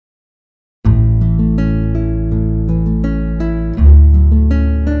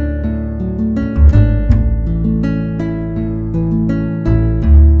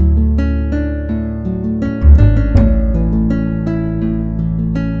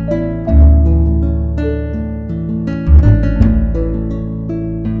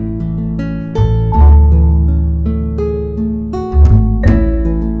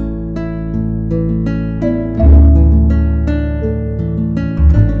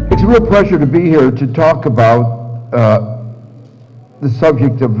It's a real pleasure to be here to talk about the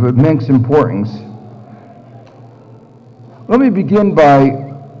subject of immense importance. Let me begin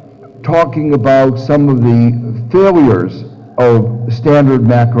by talking about some of the failures of standard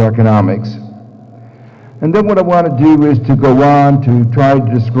macroeconomics. And then what I want to do is to go on to try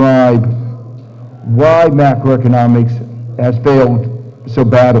to describe why macroeconomics has failed so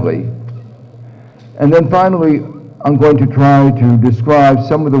badly. And then finally, I'm going to try to describe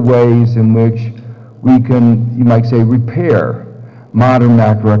some of the ways in which we can, you might say, repair modern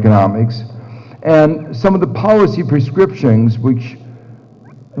macroeconomics, and some of the policy prescriptions which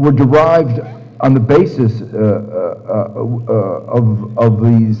were derived on the basis of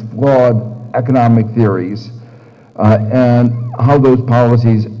these flawed economic theories, and how those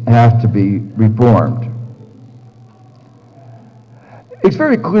policies have to be reformed. It's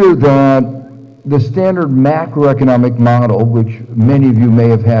very clear that the standard macroeconomic model, which many of you may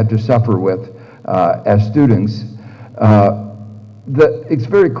have had to suffer with as students, it's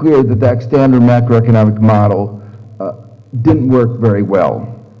very clear that that standard macroeconomic model didn't work very well.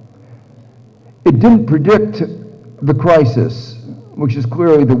 It didn't predict the crisis, which is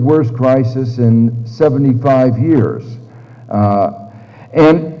clearly the worst crisis in 75 years.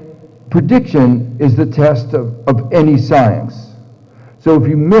 And prediction is the test of any science. So if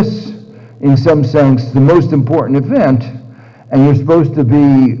you miss, in some sense, the most important event, and you're supposed to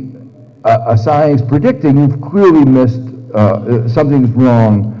be a science predicting, you've clearly missed, something's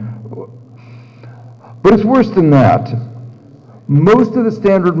wrong. But it's worse than that. Most of the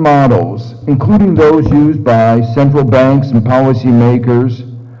standard models, including those used by central banks and policymakers,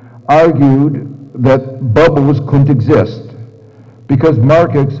 argued that bubbles couldn't exist because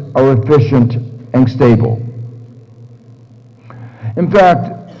markets are efficient and stable. In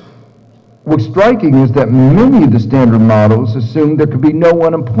fact, what's striking is that many of the standard models assumed there could be no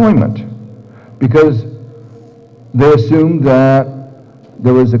unemployment because they assumed that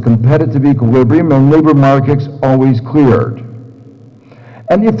there was a competitive equilibrium and labor markets always cleared.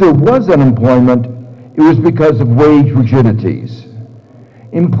 And if there was unemployment, it was because of wage rigidities,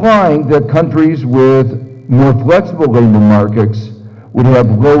 implying that countries with more flexible labor markets would have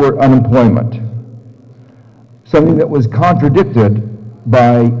lower unemployment, something that was contradicted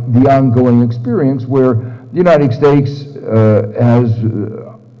by the ongoing experience where the United States has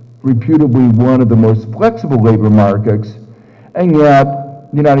reputably one of the most flexible labor markets, and yet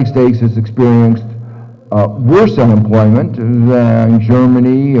the United States has experienced worse unemployment than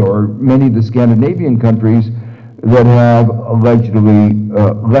Germany or many of the Scandinavian countries that have allegedly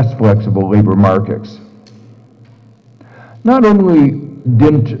less flexible labor markets. Not only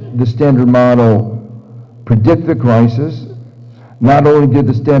didn't the standard model predict the crisis, not only did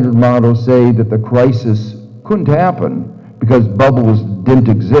the standard model say that the crisis couldn't happen because bubbles didn't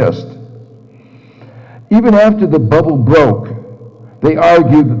exist, even after the bubble broke, they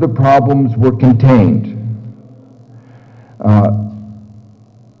argued that the problems were contained.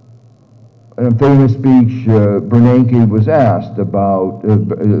 In a famous speech, Bernanke was asked about,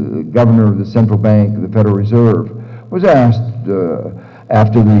 governor of the central bank, the Federal Reserve, was asked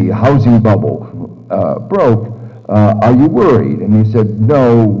after the housing bubble broke, are you worried? And he said,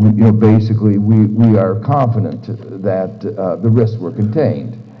 no, basically we are confident that the risks were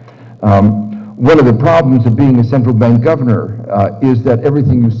contained. One of the problems of being a central bank governor is that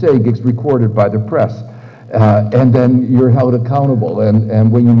everything you say gets recorded by the press. And then you're held accountable. And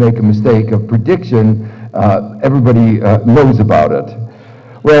when you make a mistake of prediction, everybody knows about it.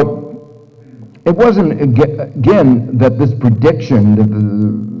 Well, it wasn't, again, that this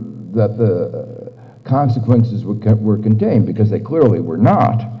prediction, that the consequences were contained, because they clearly were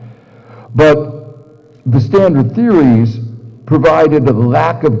not. But the standard theories provided a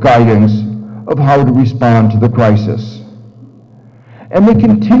lack of guidance of how to respond to the crisis. And they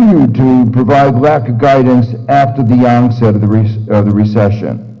continued to provide lack of guidance after the onset of the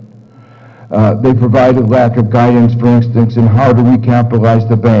recession. They provided lack of guidance, for instance, in how to recapitalize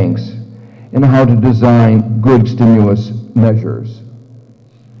the banks and how to design good stimulus measures.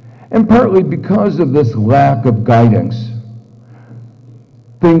 And partly because of this lack of guidance,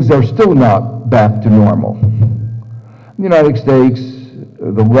 things are still not back to normal. In the United States,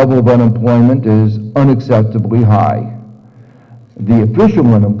 the level of unemployment is unacceptably high. The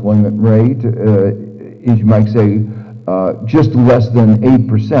official unemployment rate is, you might say, just less than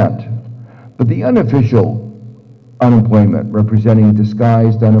 8%. But the unofficial unemployment, representing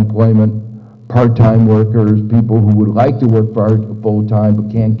disguised unemployment, part-time workers, people who would like to work full-time but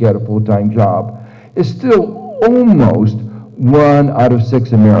can't get a full-time job, is still almost 1 out of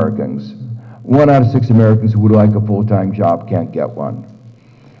 6 Americans. 1 out of 6 Americans who would like a full-time job can't get one.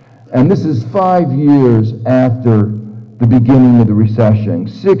 And this is 5 years after the beginning of the recession,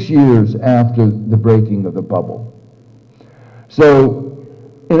 6 years after the breaking of the bubble. So,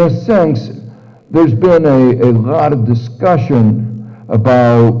 in a sense, there's been a lot of discussion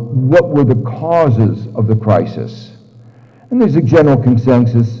about what were the causes of the crisis. And there's a general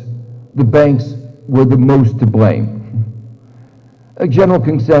consensus, the banks were the most to blame. A general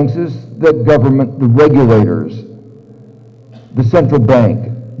consensus that government, the regulators, the central bank,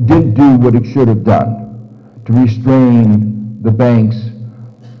 didn't do what it should have done to restrain the banks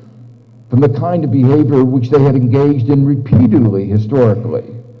from the kind of behavior which they had engaged in repeatedly historically.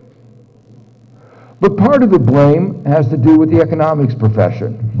 But part of the blame has to do with the economics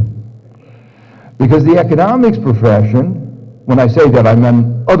profession. Because the economics profession, when I say that, I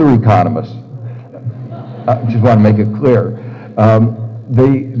mean other economists. I just want to make it clear. Other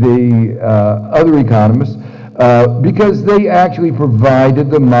economists, because they actually provided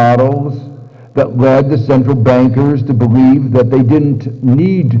the models that led the central bankers to believe that they didn't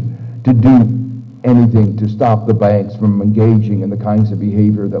need to do anything to stop the banks from engaging in the kinds of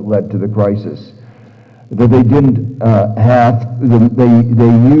behavior that led to the crisis. That they didn't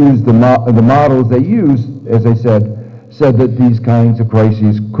they used the models they used, as I said that these kinds of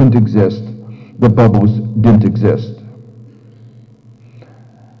crises couldn't exist, the bubbles didn't exist.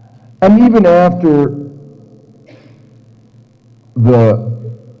 And even after the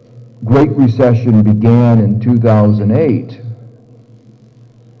Great Recession began in 2008,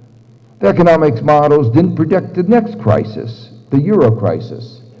 the economics models didn't predict the next crisis, the Euro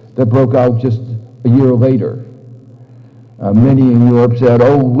crisis, that broke out just a year later. Many in Europe said,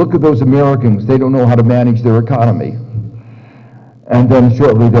 oh, look at those Americans, they don't know how to manage their economy. And then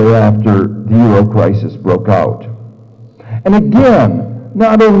shortly thereafter, the Euro crisis broke out. And again,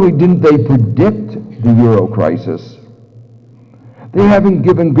 not only didn't they predict the Euro crisis, they haven't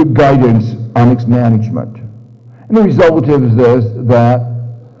given good guidance on its management. And the result is that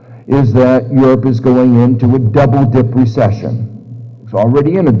Europe is going into a double-dip recession. It's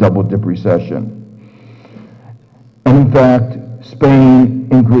already in a double-dip recession. And in fact, Spain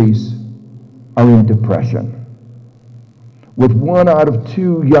and Greece are in depression, with 1 out of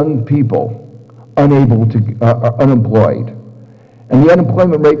 2 young people unemployed. And the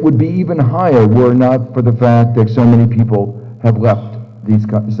unemployment rate would be even higher were it not for the fact that so many people have left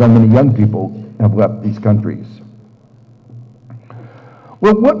so many young people have left these countries.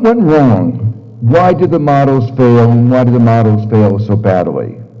 Well, what went wrong? Why did the models fail, and why did the models fail so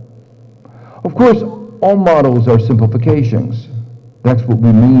badly? Of course, all models are simplifications. That's what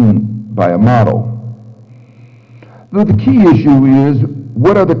we mean by a model. But the key issue is,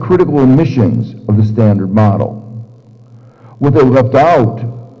 what are the critical omissions of the standard model? What they left out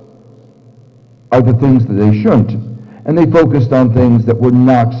are the things that they shouldn't, and they focused on things that were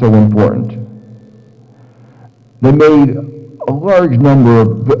not so important. They made a large number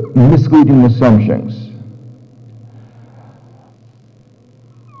of misleading assumptions.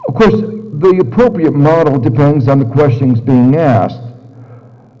 Of course, the appropriate model depends on the questions being asked.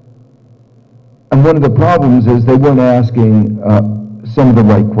 And one of the problems is they weren't asking some of the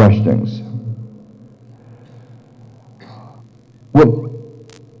right questions.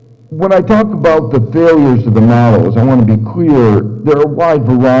 When I talk about the failures of the models, I want to be clear, there are a wide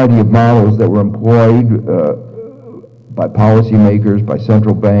variety of models that were employed by policymakers, by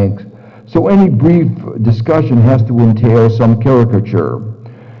central banks. So any brief discussion has to entail some caricature.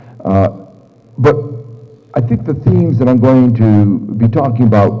 But I think the themes that I'm going to be talking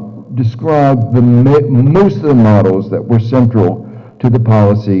about describe most of the models that were central to the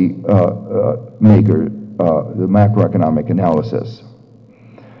policy maker, the macroeconomic analysis.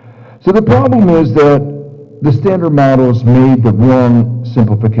 So the problem is that the standard models made the wrong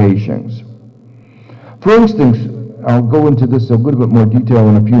simplifications. For instance, I'll go into this a little bit more detail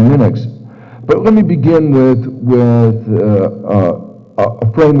in a few minutes, but let me begin with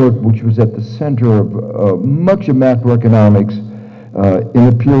a framework which was at the center of much of macroeconomics in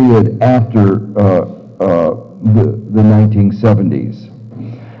the period after the 1970s.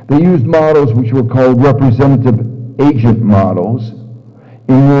 They used models which were called representative agent models,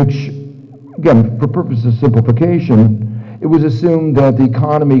 in which, again, for purposes of simplification, it was assumed that the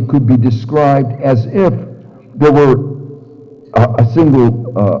economy could be described as if there were a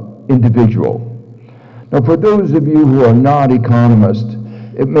single individual. Now, for those of you who are not economists,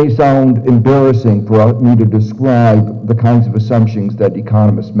 it may sound embarrassing for me to describe the kinds of assumptions that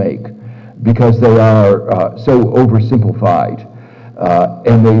economists make, because they are so oversimplified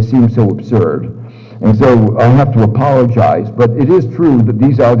and they seem so absurd. And so I have to apologize, but it is true that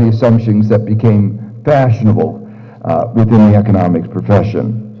these are the assumptions that became fashionable within the economics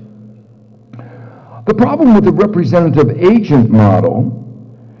profession. The problem with the representative agent model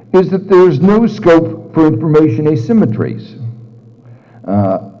is that there's no scope for information asymmetries.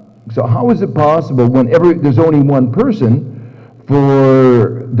 So how is it possible when there's only one person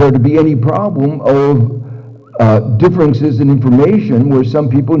for there to be any problem of differences in information where some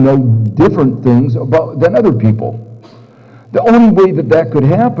people know different things than other people? The only way that that could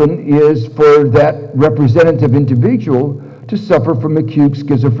happen is for that representative individual to suffer from acute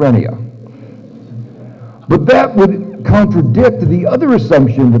schizophrenia. But that would contradict the other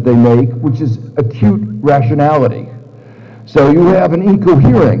assumption that they make, which is acute rationality. So you have an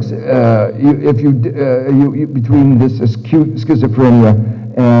incoherence between this acute schizophrenia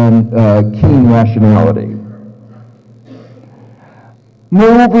and keen rationality.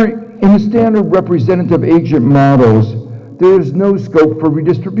 Moreover, in the standard representative agent models, there is no scope for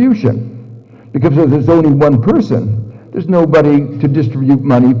redistribution. Because if there's only one person, there's nobody to distribute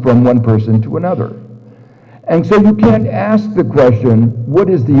money from one person to another. And so you can't ask the question, what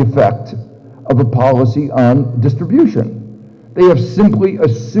is the effect of a policy on distribution? They have simply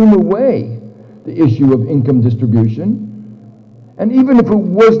assumed away the issue of income distribution. And even if it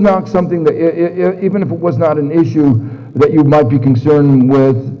was not something that, even if it was not an issue that you might be concerned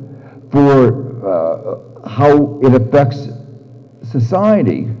with for how it affects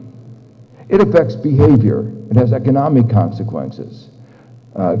society, it affects behavior. It has economic consequences.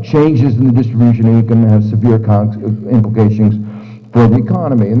 Changes in the distribution of income have severe implications for the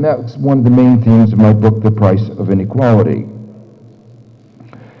economy. And that's one of the main themes of my book, The Price of Inequality.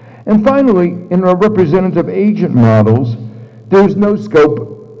 And finally, in our representative agent models, there's no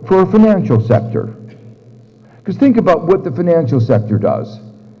scope for a financial sector. Because think about what the financial sector does.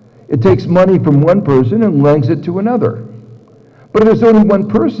 It takes money from one person and lends it to another. But if there's only one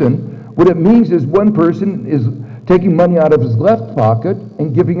person, what it means is one person is taking money out of his left pocket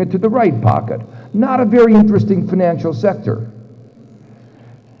and giving it to the right pocket. Not a very interesting financial sector.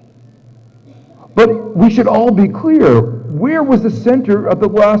 But we should all be clear, where was the center of the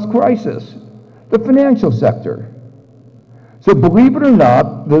last crisis? The financial sector. So believe it or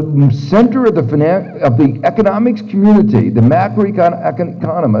not, the center of the economics community, the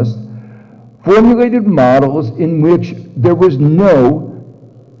macroeconomists, formulated models in which there was no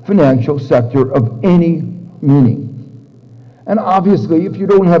financial sector of any meaning. And obviously, if you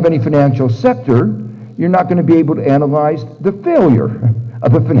don't have any financial sector, you're not going to be able to analyze the failure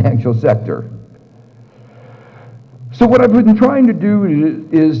of the financial sector. So what I've been trying to do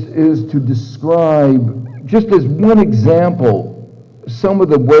is to describe, just as one example, some of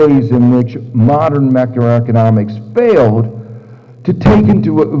the ways in which modern macroeconomics failed to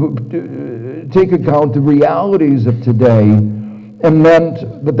take account the realities of today and meant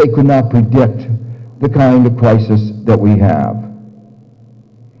that they could not predict the kind of crisis that we have.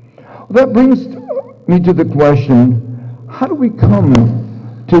 Well, that brings me to the question, how do we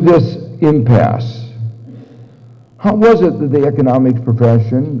come to this impasse? How was it that the economics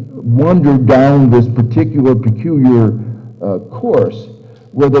profession wandered down this peculiar course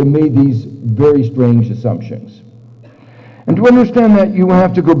where they made these very strange assumptions? And to understand that, you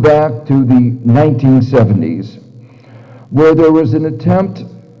have to go back to the 1970s, where there was an attempt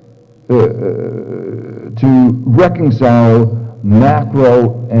to reconcile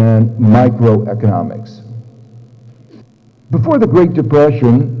macro and microeconomics. Before the Great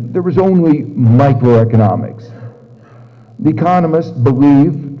Depression, there was only microeconomics. The economists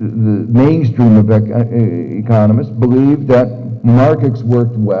believed, the mainstream of economists believed that markets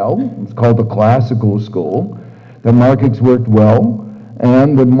worked well. It's called the classical school. The markets worked well,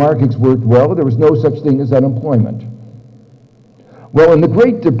 and the markets worked well, there was no such thing as unemployment. Well, in the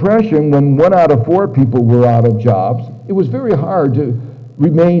Great Depression, when 1 out of 4 people were out of jobs, it was very hard to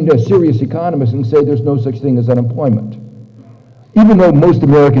remain a serious economist and say there's no such thing as unemployment. Even though most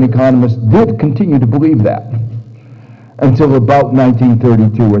American economists did continue to believe that until about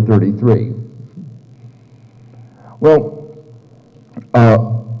 1932 or 33. Well,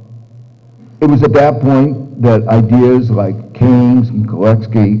 it was at that point that ideas like Keynes and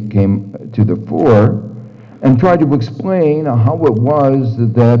Kalecki came to the fore and tried to explain how it was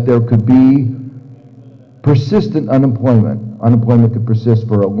that there could be persistent unemployment. Unemployment could persist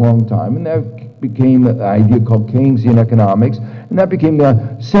for a long time, and that became an idea called Keynesian economics, and that became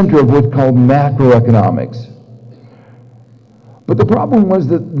the center of what's called macroeconomics. But the problem was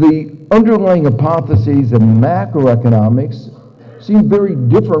that the underlying hypotheses of macroeconomics seemed very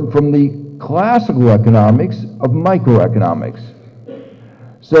different from the classical economics of microeconomics.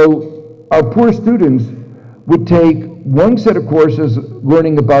 So our poor students would take one set of courses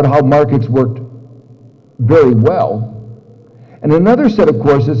learning about how markets worked very well, and another set of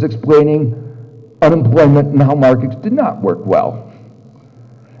courses explaining unemployment and how markets did not work well.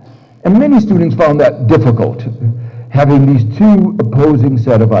 And many students found that difficult, having these two opposing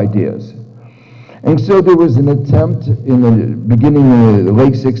set of ideas. And so there was an attempt in the beginning of the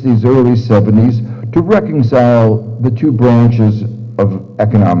late 60s, early 70s, to reconcile the two branches of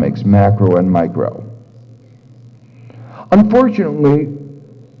economics, macro and micro. Unfortunately,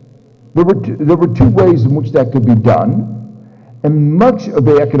 there were two ways in which that could be done, and much of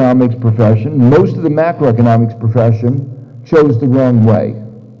the economics profession, most of the macroeconomics profession, chose the wrong way.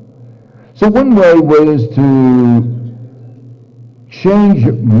 So one way was to change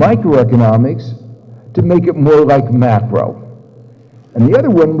microeconomics to make it more like macro. And the other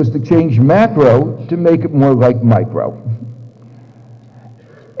one was to change macro to make it more like micro.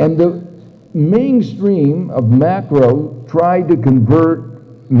 And the mainstream of macro tried to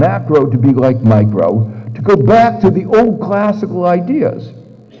convert macro to be like micro, to go back to the old classical ideas.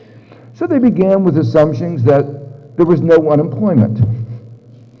 So they began with assumptions that there was no unemployment.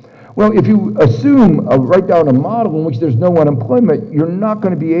 Well, if you write down a model in which there's no unemployment, you're not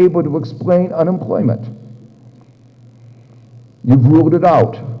going to be able to explain unemployment. You've ruled it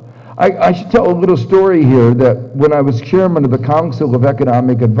out. I should tell a little story here that when I was chairman of the Council of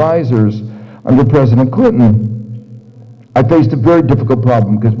Economic Advisors under President Clinton, I faced a very difficult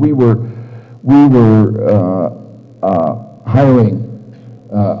problem because we were hiring,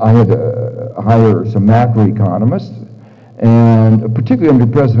 I had to hire some macroeconomists, and particularly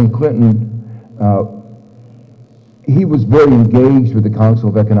under President Clinton, he was very engaged with the Council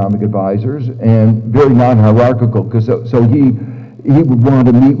of Economic Advisors and very non-hierarchical, because so he would want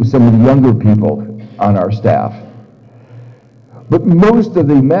to meet with some of the younger people on our staff. But most of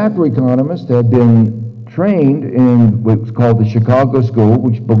the macroeconomists had been trained in what's called the Chicago School,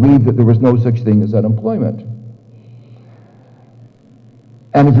 which believed that there was no such thing as unemployment.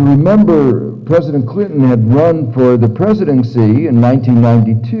 And if you remember, President Clinton had run for the presidency in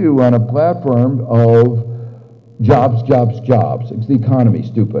 1992 on a platform of jobs, jobs, jobs. It's the economy,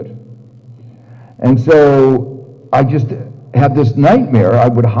 stupid. And so I just had this nightmare. I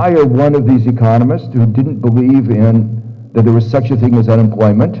would hire one of these economists who didn't believe in that there was such a thing as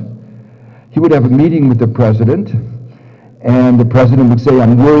unemployment. He would have a meeting with the president, and the president would say,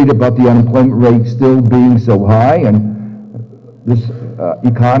 I'm worried about the unemployment rate still being so high, and this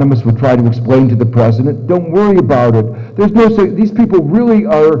economist would try to explain to the president, don't worry about it. These people really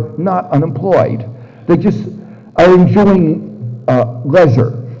are not unemployed. They just are enjoying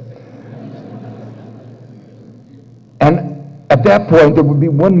leisure. And at that point, there would be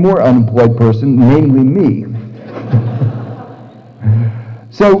one more unemployed person, namely me.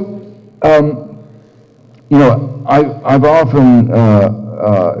 So, you know, I've often,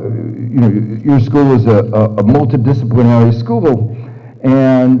 you know, your school is a multidisciplinary school,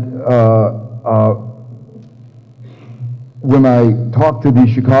 and when I talk to the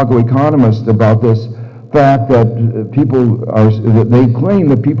Chicago economists about this fact that that they claim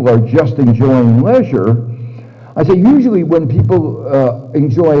that people are just enjoying leisure, I say usually when people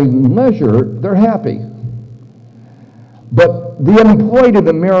enjoy leisure, they're happy. But the unemployed in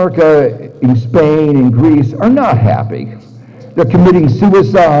America, in Spain, in Greece, are not happy. They're committing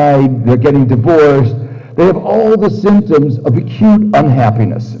suicide, they're getting divorced, they have all the symptoms of acute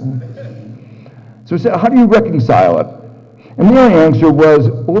unhappiness. So I said, how do you reconcile it? And my answer was,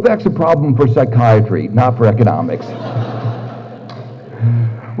 well, that's a problem for psychiatry, not for economics.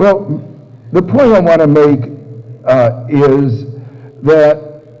 Well, the point I want to make is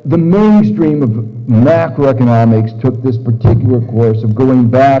that the mainstream of macroeconomics took this particular course of going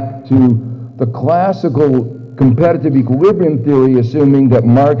back to the classical competitive equilibrium theory, assuming that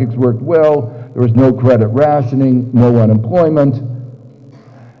markets worked well, there was no credit rationing, no unemployment.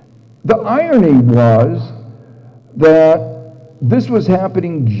 The irony was that this was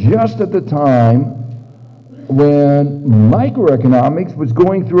happening just at the time when microeconomics was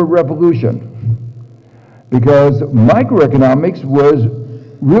going through a revolution, because microeconomics was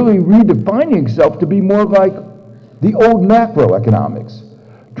really redefining itself to be more like the old macroeconomics,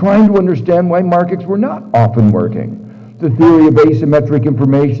 trying to understand why markets were not often working. The theory of asymmetric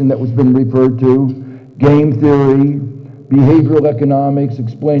information that was been referred to, game theory, behavioral economics,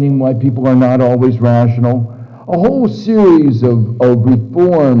 explaining why people are not always rational, a whole series of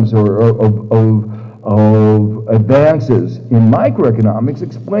reforms or of advances in microeconomics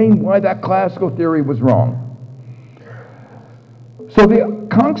explain why that classical theory was wrong. So the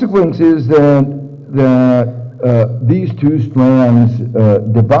consequence is that these two strands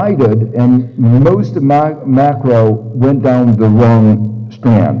divided, and most of macro went down the wrong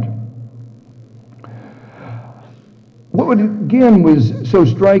strand. What what again was so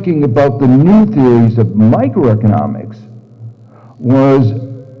striking about the new theories of microeconomics was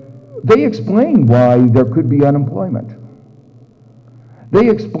they explained why there could be unemployment. They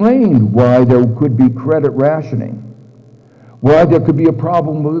explained why there could be credit rationing, why there could be a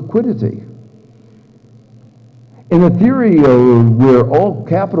problem with liquidity. In a theory where all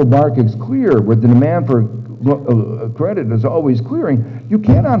capital markets clear, where the demand for credit is always clearing, you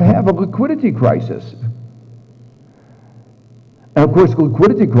cannot have a liquidity crisis. And of course, the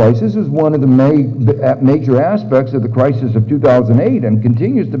liquidity crisis is one of the major aspects of the crisis of 2008 and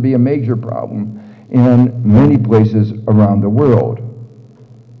continues to be a major problem in many places around the world.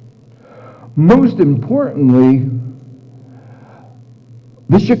 Most importantly,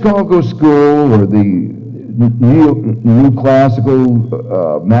 the Chicago School or the new classical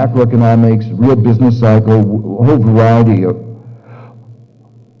macroeconomics, real business cycle, a whole variety of,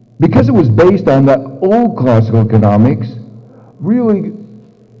 because it was based on that old classical economics, really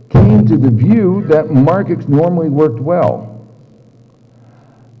came to the view that markets normally worked well.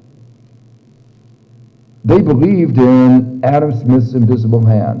 They believed in Adam Smith's invisible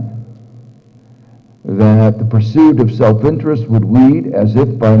hand, that the pursuit of self-interest would lead, as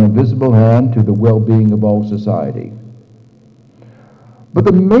if by an invisible hand, to the well-being of all society. But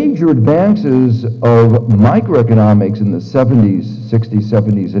the major advances of microeconomics in the 70s, 60s,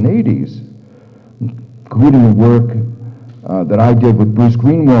 70s, and 80s, including the work that I did with Bruce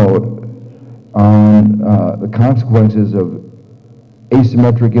Greenwald on the consequences of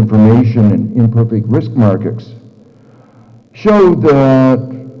asymmetric information and imperfect risk markets, showed that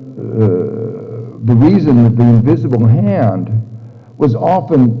the reason that the invisible hand was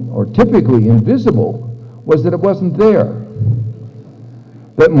often, or typically invisible, was that it wasn't there.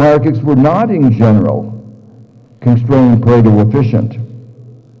 That markets were not, in general, constrained, Pareto efficient.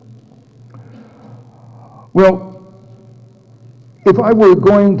 Well, if I were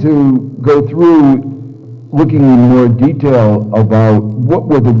going to go through looking in more detail about what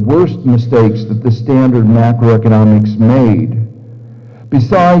were the worst mistakes that the standard macroeconomics made,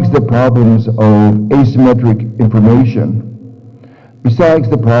 besides the problems of asymmetric information, besides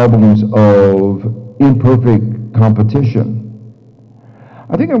the problems of imperfect competition,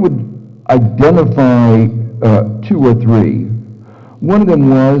 I think I would identify two or three. One of them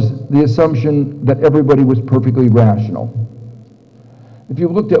was the assumption that everybody was perfectly rational. If you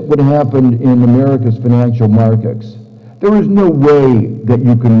looked at what happened in America's financial markets, there is no way that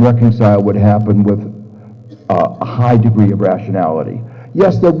you can reconcile what happened with a high degree of rationality.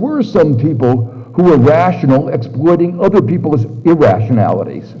 Yes, there were some people who were rational exploiting other people's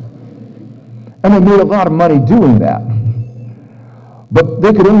irrationalities. And they made a lot of money doing that. But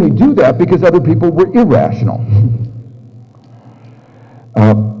they could only do that because other people were irrational.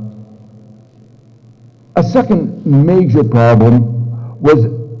 A second major problem was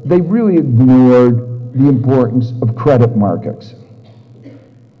they really ignored the importance of credit markets.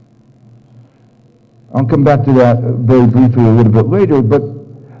 I'll come back to that very briefly a little bit later, but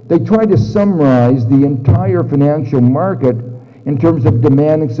they tried to summarize the entire financial market in terms of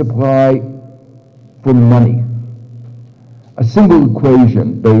demand and supply for money. A single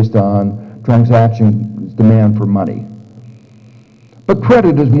equation based on transactions demand for money. But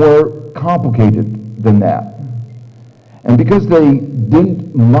credit is more complicated than that. And because they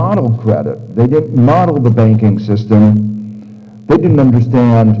didn't model credit, they didn't model the banking system, they didn't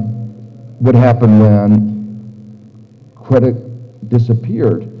understand what happened when credit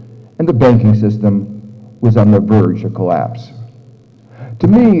disappeared and the banking system was on the verge of collapse. To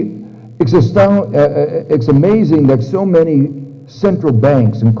me, it's amazing that so many central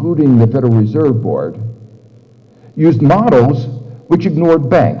banks, including the Federal Reserve Board, used models which ignored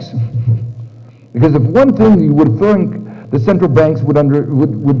banks. Because if one thing you would think the central banks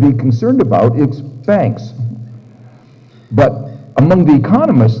would be concerned about, it's banks. But among the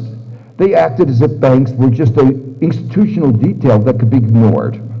economists, they acted as if banks were just an institutional detail that could be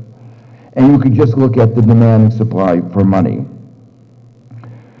ignored. And you could just look at the demand and supply for money.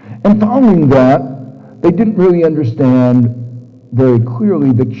 And following that, they didn't really understand very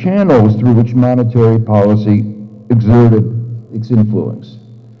clearly the channels through which monetary policy exerted its influence.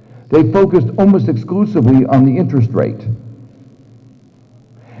 They focused almost exclusively on the interest rate.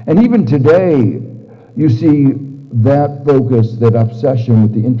 And even today, you see that focus, that obsession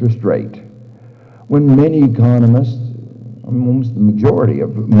with the interest rate, when many economists, almost the majority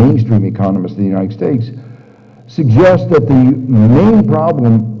of mainstream economists in the United States, suggest that the main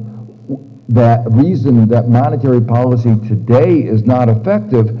problem, that reason that monetary policy today is not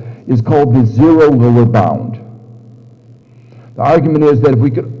effective, is called the zero lower bound. The argument is that if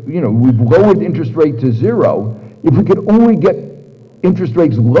we could, we've lowered the interest rate to zero, if we could only get interest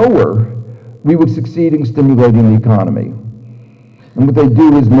rates lower, we would succeed in stimulating the economy. And what they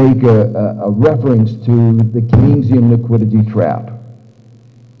do is make a reference to the Keynesian liquidity trap.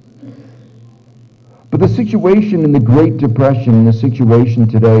 But the situation in the Great Depression and the situation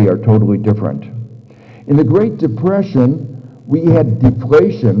today are totally different. In the Great Depression, we had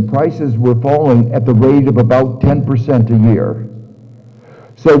deflation. Prices were falling at the rate of about 10% a year.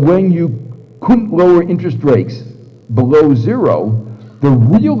 So when you couldn't lower interest rates below zero, the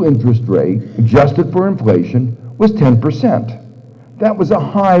real interest rate, adjusted for inflation, was 10%. That was a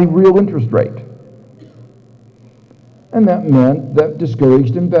high real interest rate. And that meant that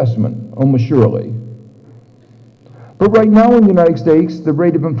discouraged investment, almost surely. But right now in the United States, the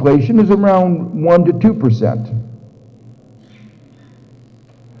rate of inflation is around 1 to 2%.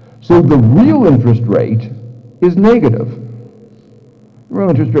 So the real interest rate is negative. The real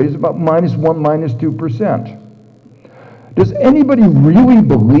interest rate is about -1, -2%. Does anybody really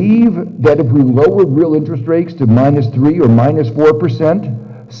believe that if we lowered real interest rates to -3 or -4%,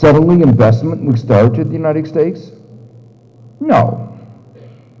 suddenly investment would start in the United States? No.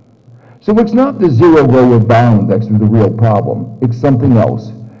 So it's not the zero lower bound that's the real problem. It's something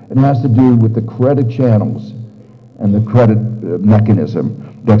else. It has to do with the credit channels and the credit mechanism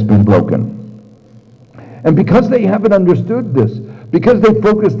that's been broken. And because they haven't understood this, because they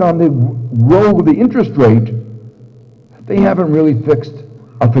focused on the role of the interest rate, they haven't really fixed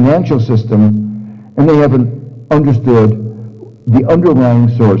a financial system, and they haven't understood the underlying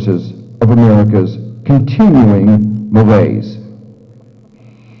sources of America's continuing malaise.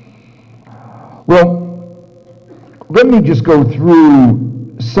 Well, let me just go through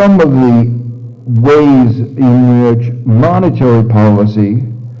some of the ways in which monetary policy,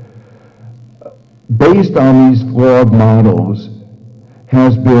 based on these flawed models,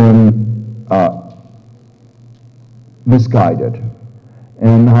 has been misguided,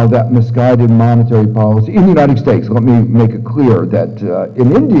 and how that misguided monetary policy in the United States, let me make it clear that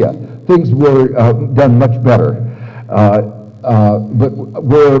in India things were done much better, but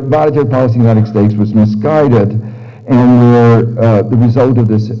where monetary policy in the United States was misguided, and where the result of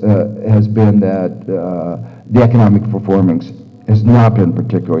this has been that the economic performance has not been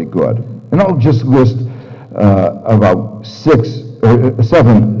particularly good. And I'll just list about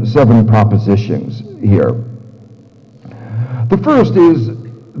seven propositions here. The first is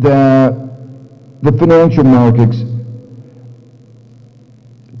that the financial markets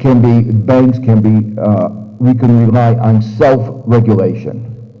banks can be, we can rely on self-regulation.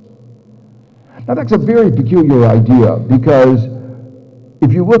 Now that's a very peculiar idea, because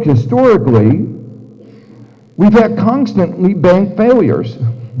if you look historically, we've had constantly bank failures.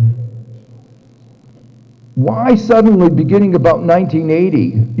 Why suddenly, beginning about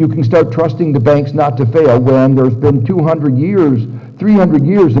 1980, you can start trusting the banks not to fail when there's been 200 years, 300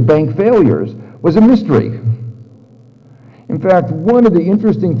 years of bank failures, was a mystery. In fact, one of the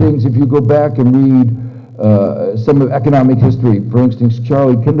interesting things, if you go back and read some of economic history, for instance,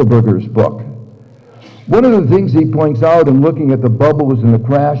 Charlie Kindleberger's book, one of the things he points out in looking at the bubbles and the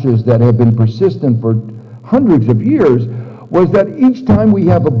crashes that have been persistent for hundreds of years was that each time we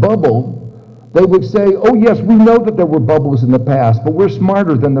have a bubble, they would say, oh yes, we know that there were bubbles in the past, but we're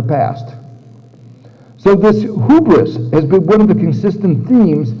smarter than the past. So this hubris has been one of the consistent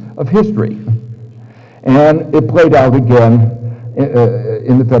themes of history. And it played out again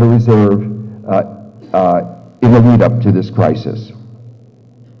in the Federal Reserve in the lead up to this crisis.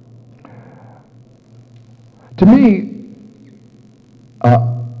 To me,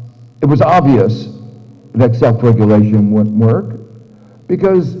 it was obvious that self-regulation wouldn't work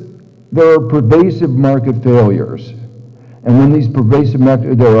because there are pervasive market failures. And when these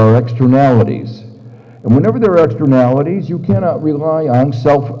there are externalities. And whenever there are externalities, you cannot rely on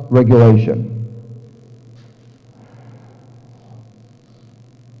self-regulation.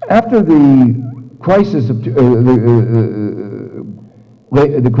 After the crisis of the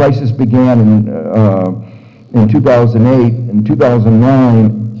crisis began in 2008, in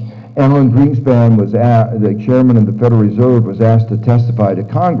 2009, Alan Greenspan was the chairman of the Federal Reserve, was asked to testify to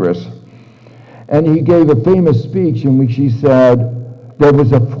Congress, and he gave a famous speech in which he said there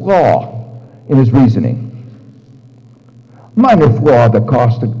was a flaw in his reasoning. Minor flaw that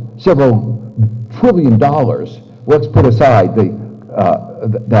cost several $1 trillion. Let's put aside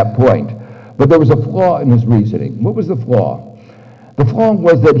that point. But there was a flaw in his reasoning. What was the flaw? The flaw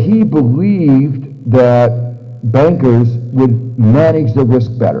was that he believed that bankers would manage the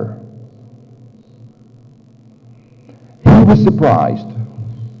risk better. He was surprised.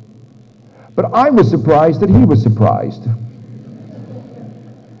 But I was surprised that he was surprised.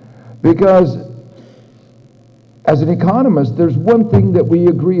 Because as an economist, there's one thing that we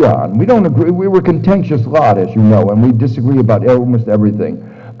agree on. We don't agree, we were a contentious lot, as you know, and we disagree about almost everything.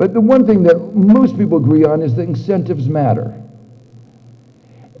 But the one thing that most people agree on is that incentives matter.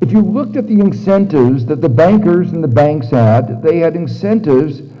 If you looked at the incentives that the bankers and the banks had, they had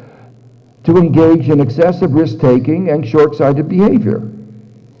incentives to engage in excessive risk-taking and short-sighted behavior.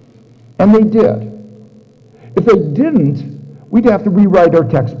 And they did. If they didn't, we'd have to rewrite our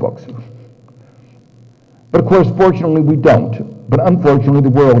textbooks. But of course, fortunately, we don't. But unfortunately, the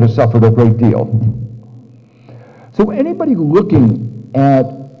world has suffered a great deal. So anybody looking at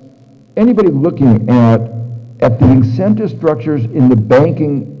the incentive structures in the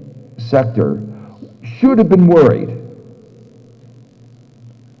banking sector should have been worried.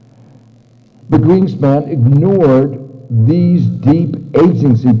 But Greenspan ignored these deep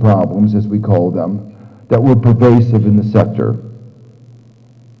agency problems, as we call them, that were pervasive in the sector.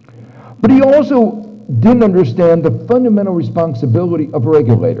 But he also didn't understand the fundamental responsibility of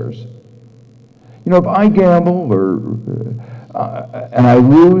regulators. You know, if I gamble and I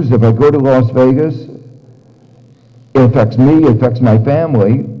lose, if I go to Las Vegas, it affects me, it affects my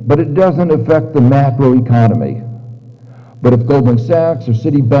family, but it doesn't affect the macroeconomy. But if Goldman Sachs or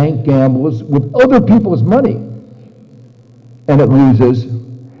Citibank gambles with other people's money and it loses,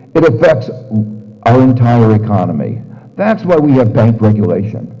 it affects our entire economy. That's why we have bank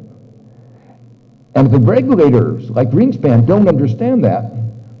regulation. And if the regulators, like Greenspan, don't understand that,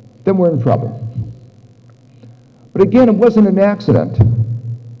 then we're in trouble. But again, it wasn't an accident.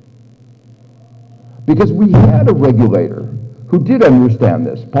 Because we had a regulator who did understand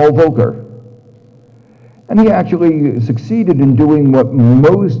this, Paul Volcker. And he actually succeeded in doing what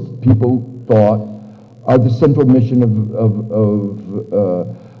most people thought are the central mission of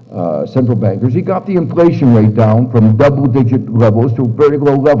central bankers. He got the inflation rate down from double-digit levels to very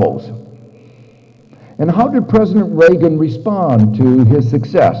low levels. And how did President Reagan respond to his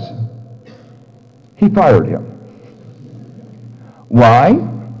success? He fired him. Why?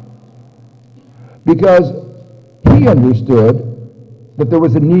 Because he understood that there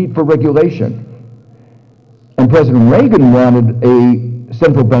was a need for regulation. And President Reagan wanted a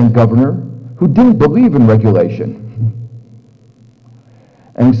central bank governor who didn't believe in regulation.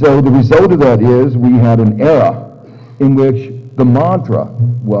 And so the result of that is we had an era in which the mantra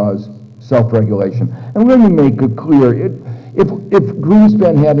was self-regulation. And let me make it clear, if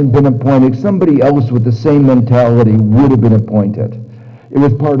Greenspan hadn't been appointed, somebody else with the same mentality would have been appointed. It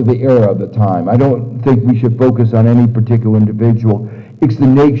was part of the era of the time. I don't think we should focus on any particular individual. It's the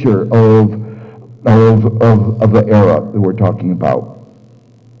nature of the era that we're talking about.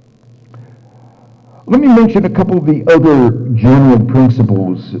 Let me mention a couple of the other general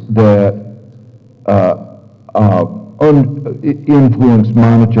principles that influence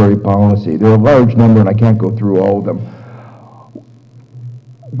monetary policy. There are a large number, and I can't go through all of them.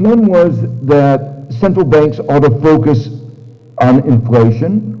 One was that central banks ought to focus on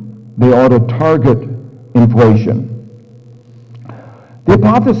inflation. They ought to target inflation. The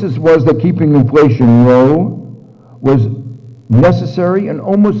hypothesis was that keeping inflation low was necessary and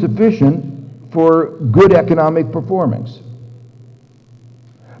almost sufficient for good economic performance.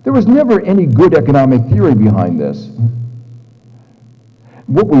 There was never any good economic theory behind this.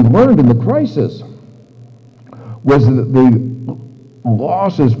 What we learned in the crisis was that the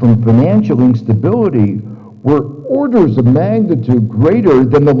losses from financial instability were orders of magnitude greater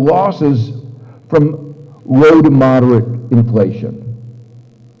than the losses from low to moderate inflation.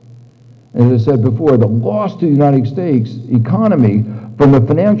 As I said before, the loss to the United States economy from the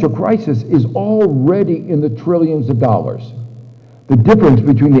financial crisis is already in the trillions of dollars. The difference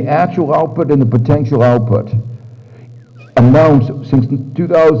between the actual output and the potential output amounts since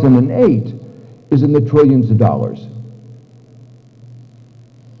 2008 is in the trillions of dollars.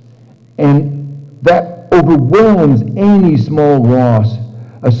 And that overwhelms any small loss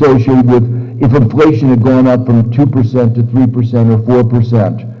associated with if inflation had gone up from 2% to 3% or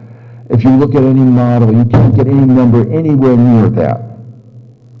 4%. If you look at any model, you can't get any number anywhere near that.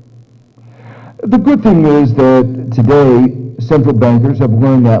 The good thing is that today, central bankers have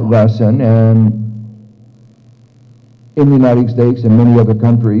learned that lesson, and in the United States and many other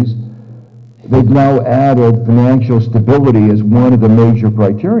countries, they've now added financial stability as one of the major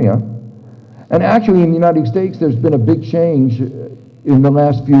criteria. And actually, in the United States, there's been a big change in the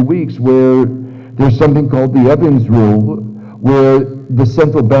last few weeks where there's something called the Evans rule, where the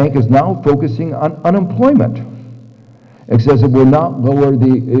central bank is now focusing on unemployment. It says it will not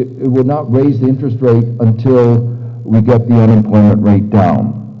raise the interest rate until we get the unemployment rate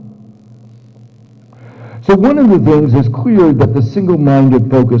down. So one of the things is clear that the single-minded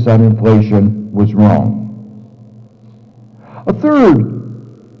focus on inflation was wrong. A third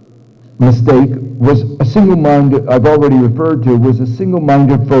mistake was a single-minded, I've already referred to, was a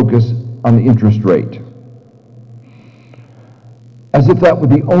single-minded focus on the interest rate, as if that were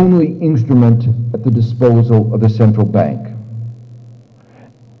the only instrument at the disposal of the central bank.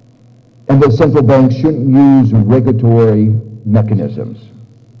 And that central banks shouldn't use regulatory mechanisms.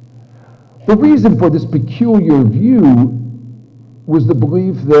 The reason for this peculiar view was the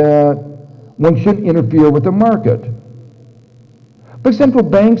belief that one shouldn't interfere with the market. But central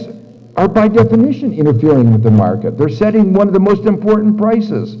banks are by definition interfering with the market. They're setting one of the most important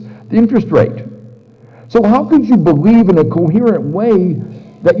prices, the interest rate. So how could you believe in a coherent way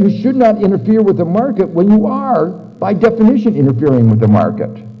that you should not interfere with the market when you are, by definition, interfering with the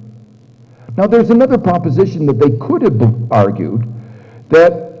market? Now there's another proposition that they could have argued,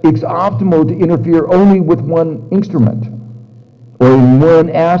 that it's optimal to interfere only with one instrument or in one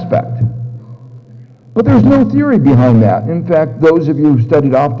aspect. But there's no theory behind that. In fact, those of you who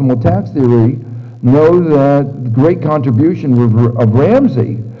studied optimal tax theory know that the great contribution of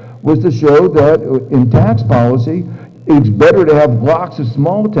Ramsey was to show that in tax policy, it's better to have lots of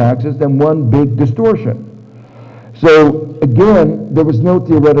small taxes than one big distortion. So again, there was no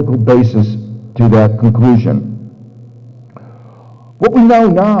theoretical basis to that conclusion. What we know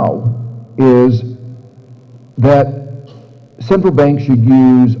now is that central banks should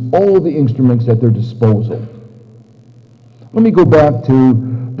use all the instruments at their disposal. Let me go back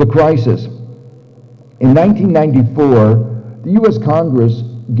to the crisis. In 1994, the U.S. Congress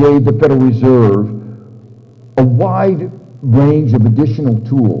gave the Federal Reserve a wide range of additional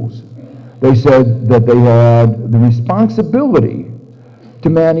tools. They said that they had the responsibility to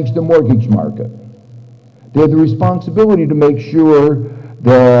manage the mortgage market. They had the responsibility to make sure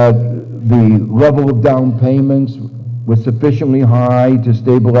that the level of down payments was sufficiently high to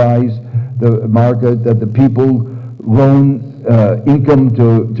stabilize the market, that the people loan income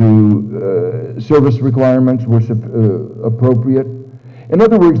to service requirements were appropriate. In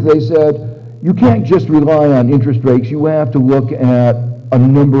other words, they said, you can't just rely on interest rates, you have to look at a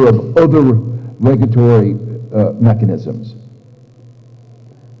number of other regulatory mechanisms.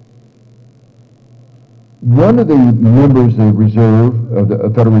 One of the members of the Reserve, of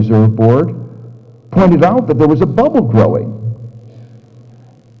the Federal Reserve Board, pointed out that there was a bubble growing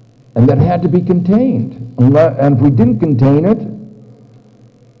and that had to be contained. And if we didn't contain it,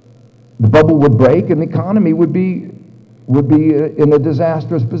 the bubble would break and the economy would be in a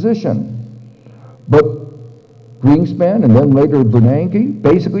disastrous position. But Greenspan and then later Bernanke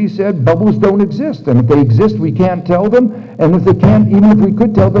basically said bubbles don't exist, and if they exist we can't tell them, and if they can't, even if we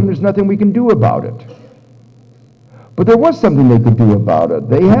could tell them, there's nothing we can do about it. But there was something they could do about it.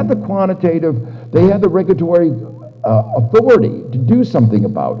 They had the quantitative, they had the regulatory authority to do something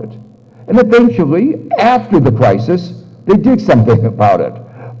about it. And eventually, after the crisis, they did something about it.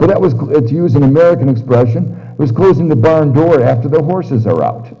 But that was, to use an American expression, it was closing the barn door after the horses are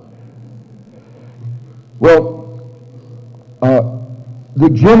out. Well, the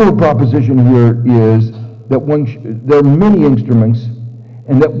general proposition here is that there are many instruments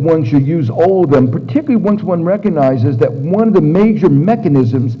and that one should use all of them, particularly once one recognizes that one of the major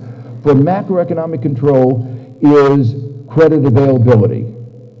mechanisms for macroeconomic control is credit availability.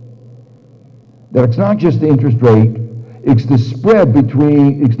 That it's not just the interest rate, it's the spread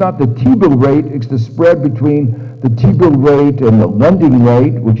between, it's not the T-bill rate, it's the spread between the T-bill rate and the lending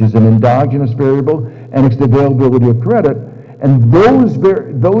rate, which is an endogenous variable, and it's the availability of credit. And those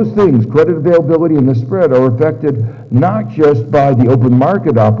things, credit availability and the spread, are affected not just by the open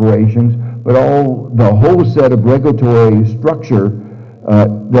market operations, but the whole set of regulatory structure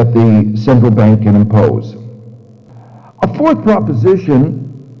that the central bank can impose. A fourth proposition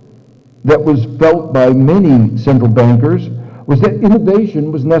that was felt by many central bankers was that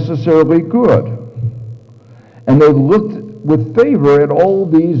innovation was necessarily good. And they looked with favor at all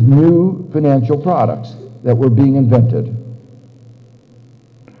these new financial products that were being invented.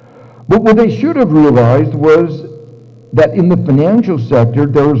 But what they should have realized was that in the financial sector,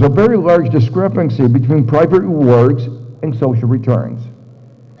 there was a very large discrepancy between private rewards and social returns.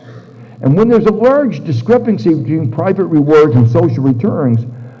 And when there's a large discrepancy between private rewards and social returns,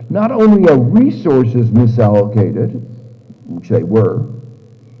 not only are resources misallocated, which they were,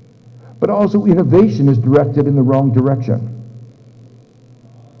 but also innovation is directed in the wrong direction.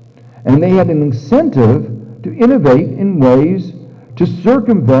 And they had an incentive to innovate in ways to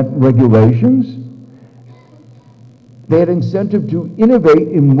circumvent regulations. They had incentive to innovate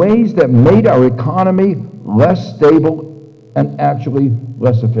in ways that made our economy less stable and actually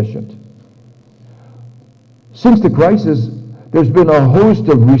less efficient. Since the crisis, there's been a host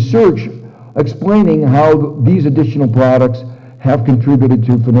of research explaining how these additional products have contributed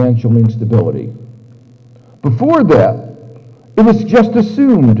to financial instability. Before that, it was just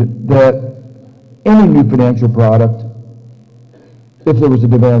assumed that any new financial product, if there was a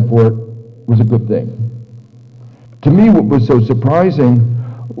demand for it, was a good thing. To me, what was so surprising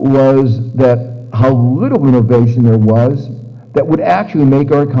was that how little innovation there was that would actually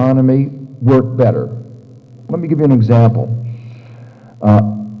make our economy work better. Let me give you an example.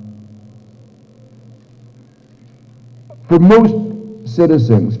 For most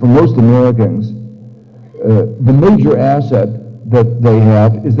citizens, for most Americans, the major asset that they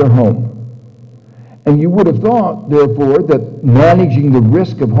have is their home. And you would have thought, therefore, that managing the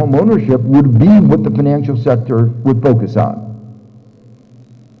risk of home ownership would be what the financial sector would focus on.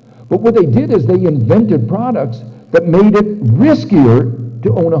 But what they did is they invented products that made it riskier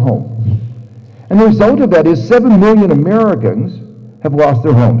to own a home. And the result of that is 7 million Americans have lost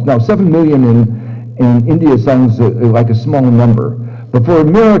their homes. Now, 7 million in India sounds like a small number, but for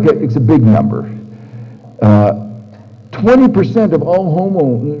America, it's a big number. 20% of all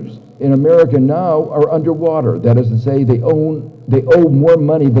homeowners in America now are underwater. That is to say, they owe more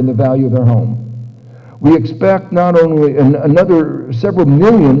money than the value of their home. We expect not only another several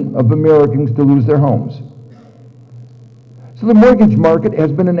million of Americans to lose their homes. So the mortgage market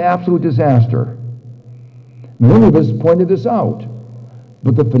has been an absolute disaster. Many of us pointed this out,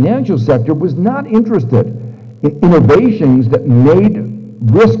 but the financial sector was not interested in innovations that made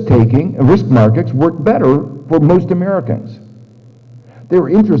risk-taking and risk markets work better for most Americans. They were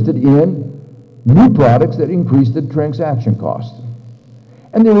interested in new products that increased the transaction cost.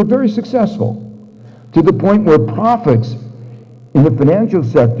 And they were very successful, to the point where profits in the financial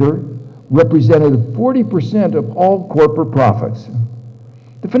sector represented 40% of all corporate profits.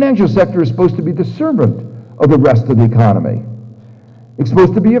 The financial sector is supposed to be the servant of the rest of the economy. It's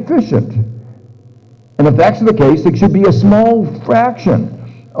supposed to be efficient. And if that's the case, it should be a small fraction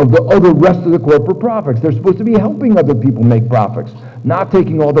of the rest of the corporate profits. They're supposed to be helping other people make profits, not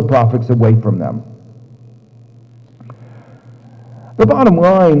taking all the profits away from them. The bottom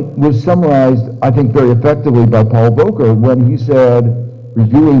line was summarized, I think, very effectively by Paul Volcker when he said,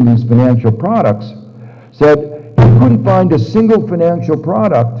 reviewing these financial products, said he couldn't find a single financial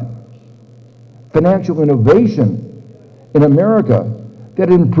product, financial innovation in America that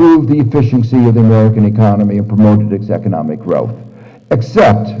improved the efficiency of the American economy and promoted its economic growth,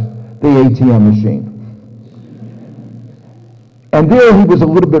 except the ATM machine. And there he was a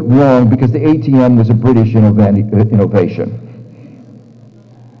little bit wrong because the ATM was a British innovation.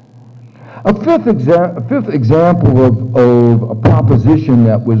 A fifth example of a proposition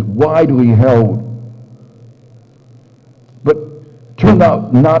that was widely held but turned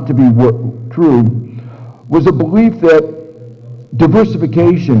out not to be true was a belief that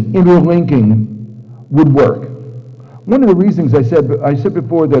diversification, interlinking, would work. One of the reasons I said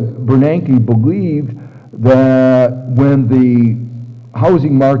before that Bernanke believed that when the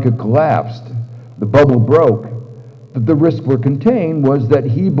housing market collapsed, the bubble broke, that the risks were contained was that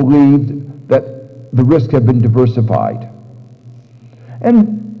he believed that the risk had been diversified.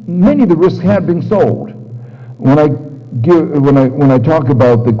 And many of the risks had been sold. When I talk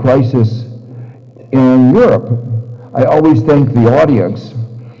about the crisis in Europe, I always thank the audience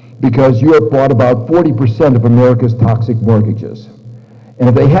because Europe bought about 40% of America's toxic mortgages. And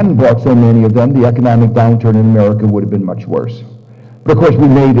if they hadn't bought so many of them, the economic downturn in America would have been much worse. But of course, we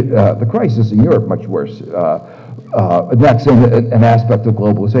made the crisis in Europe much worse. That's an aspect of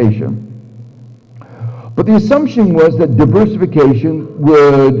globalization. But the assumption was that diversification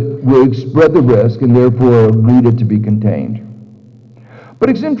would spread the risk and therefore lead it to be contained. But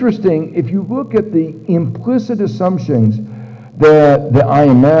it's interesting, if you look at the implicit assumptions that the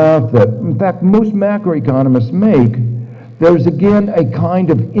IMF, that in fact most macroeconomists make, there's again a kind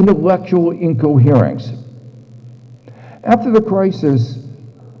of intellectual incoherence. After the crisis,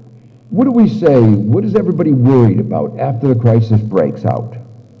 what do we say? What is everybody worried about after the crisis breaks out?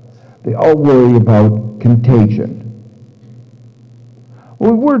 They all worry about contagion.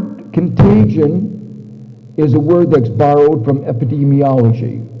 Well, the word contagion is a word that's borrowed from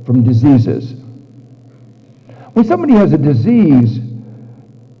epidemiology, from diseases. When somebody has a disease,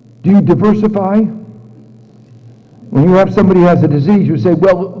 do you diversify? When you have somebody who has a disease, you say,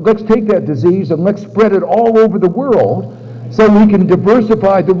 well, let's take that disease and let's spread it all over the world so we can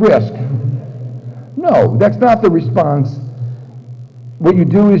diversify the risk. No, that's not the response. What you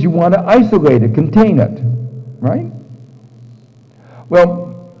do is you want to isolate it, contain it, right? Well,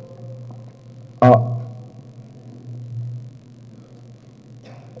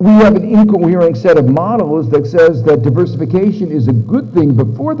 we have an incoherent set of models that says that diversification is a good thing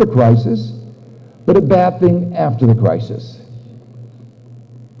before the crisis, but a bad thing after the crisis.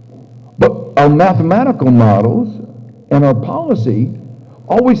 But our mathematical models and our policy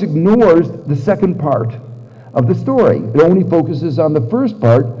always ignores the second part of the story. It only focuses on the first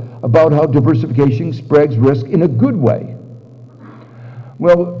part about how diversification spreads risk in a good way.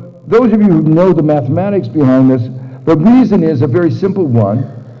 Well, those of you who know the mathematics behind this, the reason is a very simple one,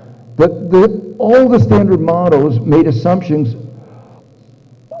 that all the standard models made assumptions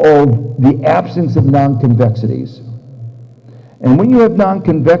of the absence of non-convexities. And when you have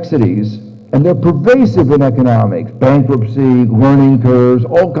non-convexities, and they're pervasive in economics, bankruptcy, learning curves,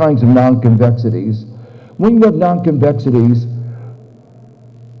 all kinds of non-convexities, when you have non-convexities,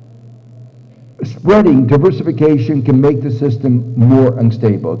 spreading diversification can make the system more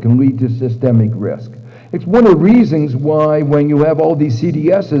unstable. It can lead to systemic risk. It's one of the reasons why when you have all these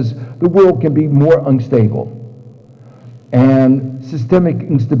CDSs, the world can be more unstable and systemic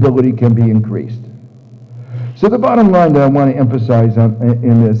instability can be increased. So the bottom line that I want to emphasize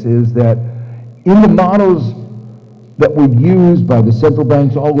in this is that in the models that were used by the central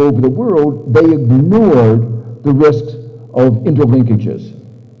banks all over the world, they ignored the risks of interlinkages.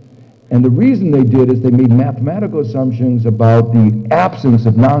 And the reason they did is they made mathematical assumptions about the absence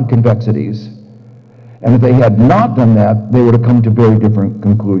of non-convexities. And if they had not done that, they would have come to very different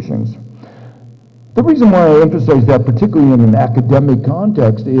conclusions. The reason why I emphasize that, particularly in an academic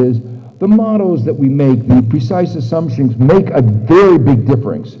context, is the models that we make, the precise assumptions, make a very big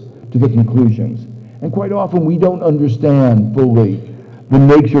difference to the conclusions. And quite often we don't understand fully the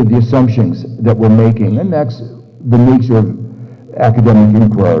nature of the assumptions that we're making, and that's the nature of academic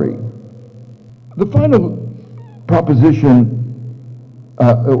inquiry. The final proposition,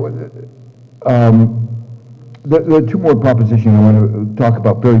 there are two more propositions I want to talk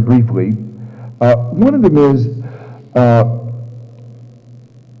about very briefly. One of them is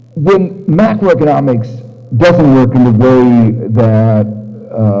when macroeconomics doesn't work in the way that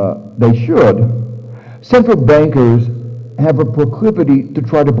they should, central bankers have a proclivity to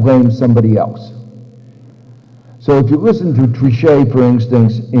try to blame somebody else. So if you listen to Trichet, for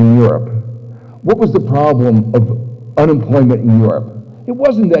instance, in Europe, what was the problem of unemployment in Europe? It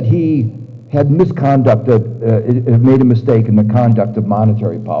wasn't that he had misconducted, made a mistake in the conduct of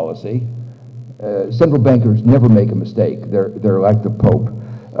monetary policy. Central bankers never make a mistake. They're like the Pope.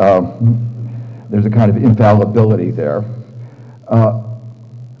 There's a kind of infallibility there.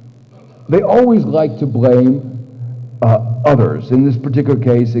 They always like to blame others. In this particular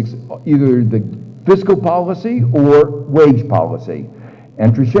case, it's either the fiscal policy or wage policy.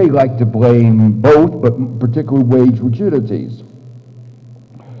 And Trichet liked to blame both, but particularly wage rigidities.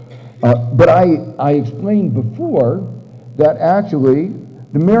 But I explained before that actually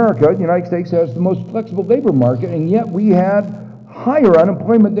America, the United States, has the most flexible labor market, and yet we had higher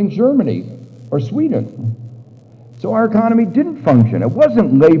unemployment than Germany or Sweden. So our economy didn't function. It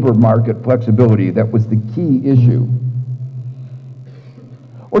wasn't labor market flexibility that was the key issue.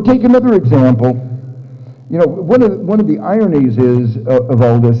 Or take another example. You know, one of the ironies is of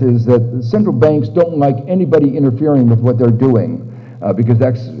all this is that central banks don't like anybody interfering with what they're doing, because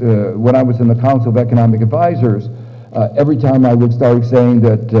that's when I was in the Council of Economic Advisors. Every time I would start saying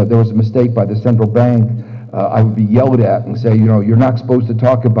that there was a mistake by the central bank, I would be yelled at and say, you know, you're not supposed to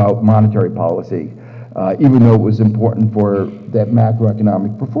talk about monetary policy, even though it was important for that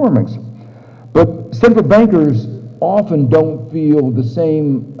macroeconomic performance. But central bankers often don't feel the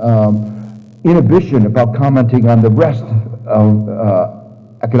same inhibition about commenting on the rest of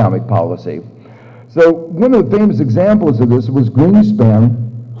economic policy. So one of the famous examples of this was Greenspan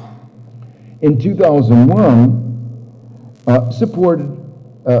in 2001 supported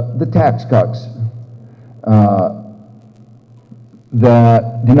the tax cuts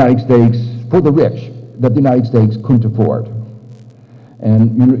that the United States, for the rich, that the United States couldn't afford.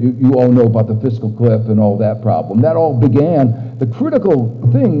 And you all know about the fiscal cliff and all that problem. That all began, the critical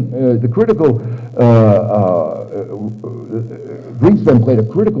thing, Greenspan played a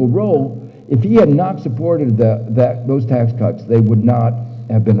critical role. If he had not supported those tax cuts, they would not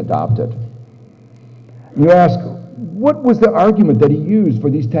have been adopted. You ask, what was the argument that he used for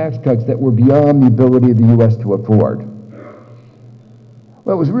these tax cuts that were beyond the ability of the U.S. to afford?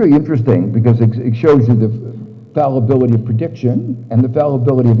 Well, it was really interesting because it shows you the fallibility of prediction and the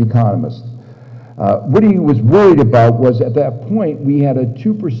fallibility of economists. What he was worried about was at that point we had a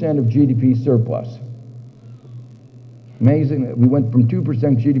 2% of GDP surplus. Amazing that we went from 2%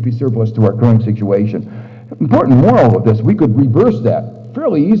 GDP surplus to our current situation. Important moral of this, we could reverse that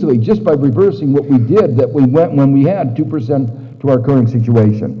fairly easily just by reversing what we did that we went when we had 2% to our current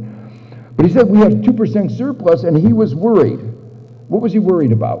situation. But he said we have 2% surplus and he was worried. What was he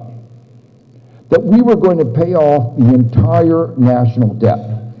worried about? That we were going to pay off the entire national debt.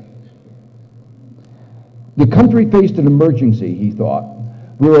 The country faced an emergency, he thought.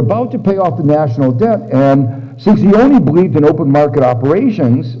 We were about to pay off the national debt, and since he only believed in open market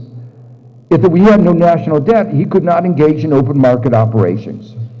operations, if we had no national debt, he could not engage in open market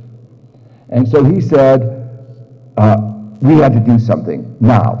operations. And so he said, we had to do something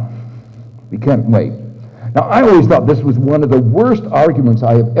now. We can't wait. Now, I always thought this was one of the worst arguments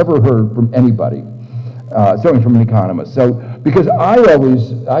I have ever heard from anybody, certainly from an economist. So, because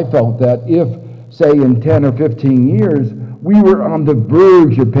I felt that if, say, in 10 or 15 years, we were on the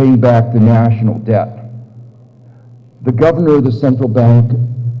verge of paying back the national debt, the governor of the central bank,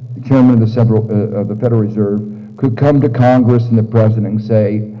 the chairman of the Federal Reserve, could come to Congress and the president and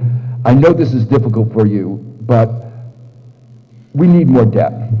say, I know this is difficult for you, but we need more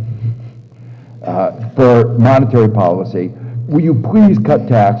debt for monetary policy. Will you please cut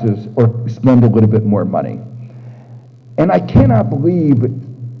taxes or spend a little bit more money? And I cannot believe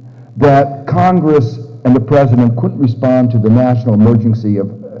that Congress and the president couldn't respond to the national emergency of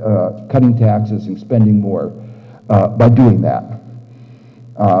cutting taxes and spending more by doing that.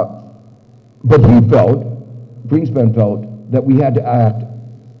 But Greenspan felt that we had to act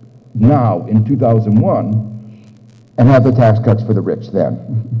now in 2001 and have the tax cuts for the rich then.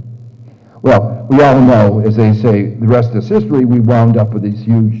 Well, we all know, as they say, the rest is history. We wound up with these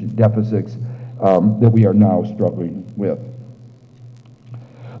huge deficits that we are now struggling with.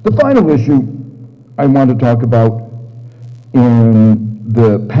 The final issue I want to talk about in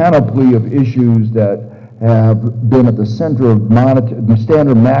the panoply of issues that have been at the center of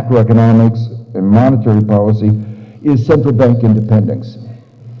standard macroeconomics and monetary policy is central bank independence.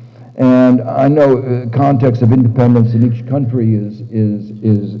 And I know the context of independence in each country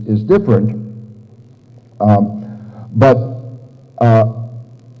is different, and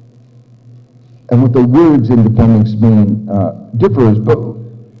what the words independence mean differs, but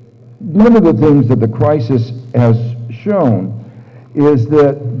one of the things that the crisis has shown is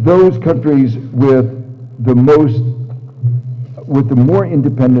that those countries with the more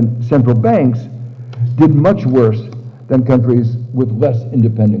independent central banks did much worse than countries with less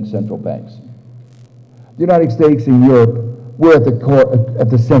independent central banks. The United States and Europe were at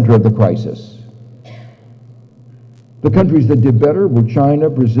the center of the crisis. The countries that did better were China,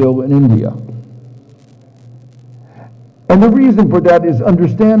 Brazil, and India. And the reason for that is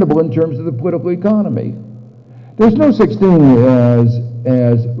understandable in terms of the political economy. There's no such thing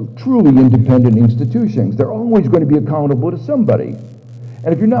as truly independent institutions. They're always going to be accountable to somebody.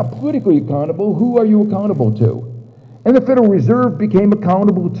 And if you're not politically accountable, who are you accountable to? And the Federal Reserve became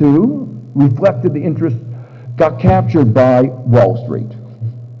accountable to, reflected the interest, got captured by Wall Street.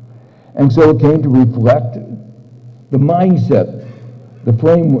 And so it came to reflect the mindset, the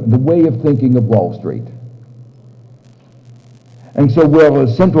framework, the way of thinking of Wall Street. And so while a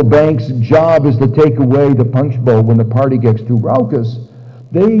central bank's job is to take away the punch bowl when the party gets too raucous,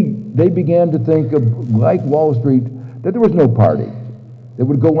 they began to think of, like Wall Street, that there was no party. It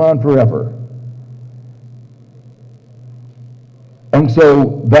would go on forever. And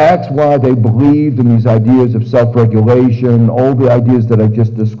so that's why they believed in these ideas of self-regulation. All the ideas that I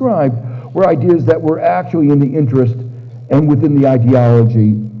just described were ideas that were actually in the interest and within the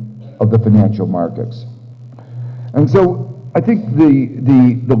ideology of the financial markets. And so I think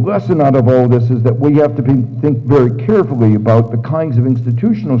the lesson out of all this is that we have to think very carefully about the kinds of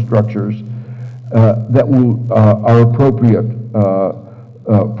institutional structures that are appropriate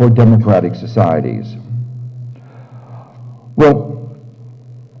for democratic societies. Well,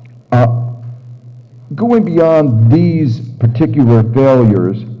 going beyond these particular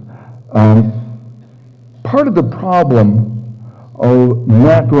failures, part of the problem of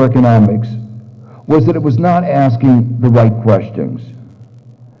macroeconomics was that it was not asking the right questions.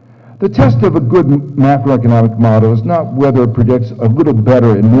 The test of a good macroeconomic model is not whether it predicts a little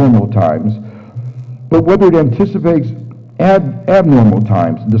better in normal times, but whether it anticipates abnormal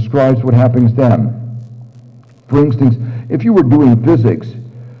times and describes what happens then. For instance, if you were doing physics,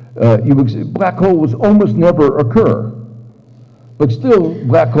 you would say black holes almost never occur. But still,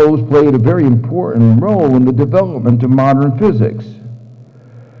 black holes played a very important role in the development of modern physics.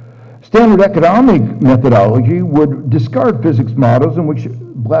 Standard economic methodology would discard physics models in which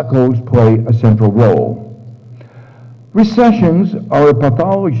black holes play a central role. Recessions are a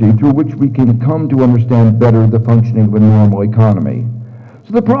pathology through which we can come to understand better the functioning of a normal economy.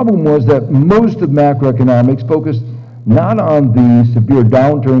 So the problem was that most of macroeconomics focused not on the severe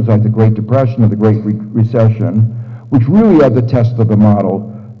downturns like the Great Depression or the Great Recession, which really are the test of the model,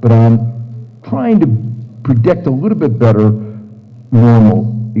 but on trying to predict a little bit better normal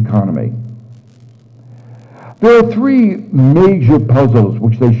economy. There are three major puzzles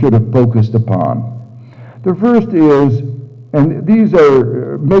which they should have focused upon. The first is, and these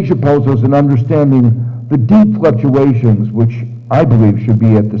are major puzzles in understanding the deep fluctuations which I believe should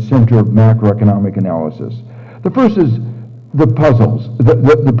be at the center of macroeconomic analysis. The first is the puzzles,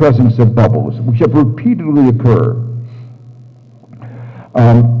 the presence of bubbles, which have repeatedly occurred.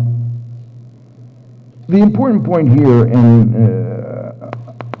 The important point here, and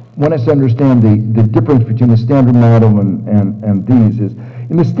one has to understand the difference between the standard model and these, is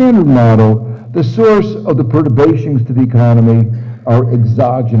in the standard model, the source of the perturbations to the economy are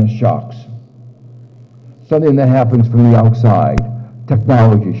exogenous shocks. Something that happens from the outside,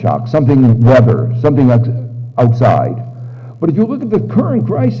 technology shocks, something weather, something outside. But if you look at the current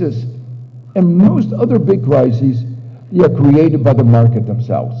crisis and most other big crises, they are created by the market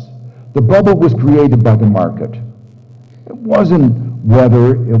themselves. The bubble was created by the market. It wasn't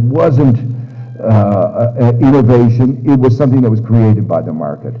weather, it wasn't innovation, it was something that was created by the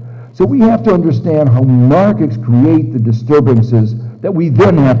market. So we have to understand how markets create the disturbances that we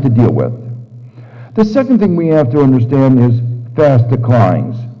then have to deal with. The second thing we have to understand is fast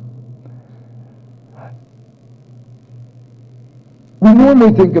declines. We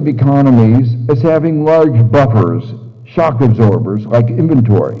normally think of economies as having large buffers, shock absorbers, like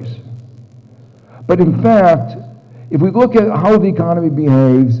inventories. But in fact, if we look at how the economy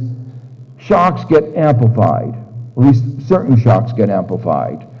behaves, shocks get amplified. At least certain shocks get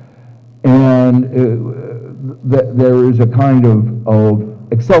amplified. And there is a kind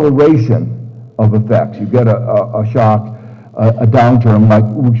of acceleration of effects. You get a shock, a downturn,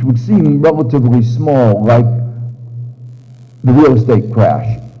 which would seem relatively small, like the real estate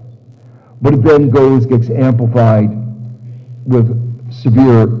crash. But it then gets amplified with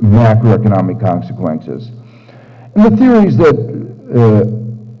severe macroeconomic consequences. And the theories that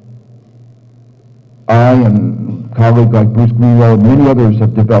I and colleagues like Bruce Greenwald and many others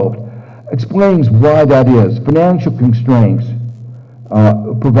have developed explains why that is. Financial constraints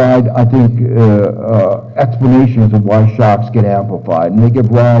provide, I think, explanations of why shocks get amplified, and they give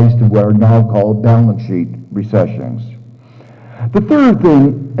rise to what are now called balance sheet recessions. The third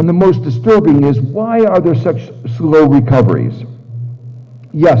thing, and the most disturbing, is why are there such slow recoveries?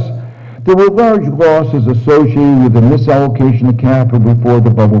 Yes, there were large losses associated with the misallocation of capital before the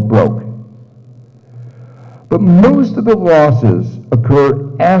bubble broke. But most of the losses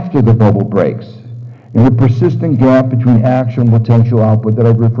occur after the bubble breaks, in the persistent gap between actual and potential output that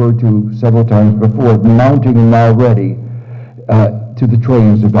I've referred to several times before, mounting and now ready to the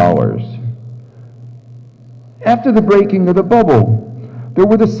trillions of dollars. After the breaking of the bubble, there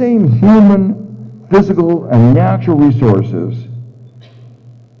were the same human, physical, and natural resources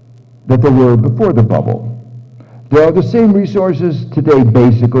that there were before the bubble. There are the same resources today,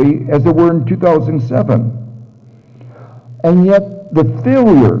 basically, as there were in 2007. And yet, the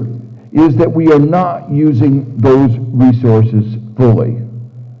failure is that we are not using those resources fully.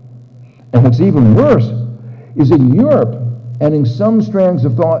 And what's even worse is in Europe, and in some strands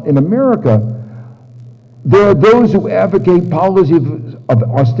of thought in America, there are those who advocate policies of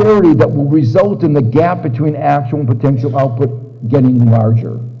austerity that will result in the gap between actual and potential output getting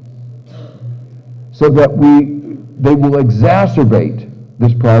larger, so that they will exacerbate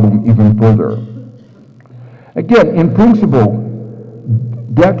this problem even further. Again, in principle,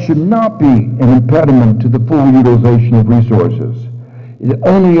 debt should not be an impediment to the full utilization of resources. It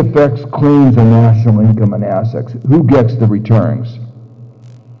only affects claims on national income and assets. Who gets the returns?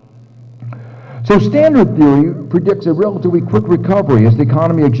 So standard theory predicts a relatively quick recovery as the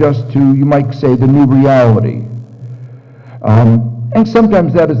economy adjusts to, you might say, the new reality. And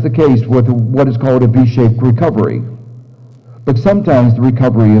sometimes that is the case with what is called a V-shaped recovery. But sometimes the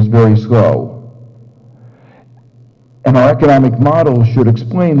recovery is very slow. And our economic model should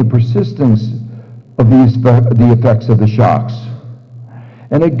explain the persistence of the effects of the shocks.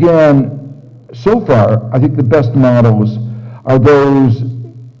 And again, so far, I think the best models are those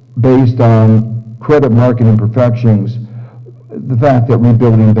based on credit market imperfections, the fact that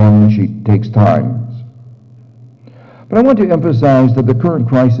rebuilding the balance sheet takes time. But I want to emphasize that the current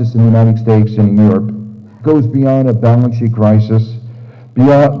crisis in the United States and in Europe goes beyond a balance sheet crisis,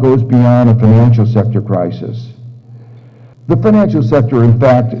 goes beyond a financial sector crisis. The financial sector, in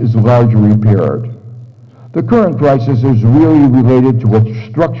fact, is largely repaired. The current crisis is really related to a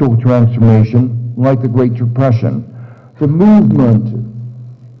structural transformation like the Great Depression. The movement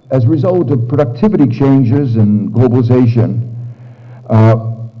as a result of productivity changes and globalization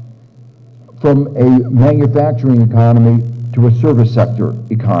from a manufacturing economy to a service sector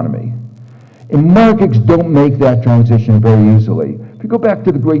economy. And markets don't make that transition very easily. If you go back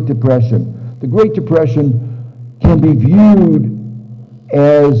to the Great Depression can be viewed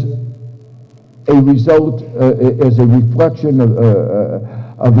as a result, as a reflection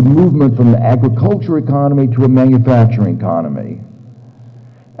of the movement from the agriculture economy to a manufacturing economy.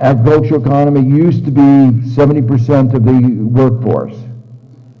 Agriculture economy used to be 70% of the workforce.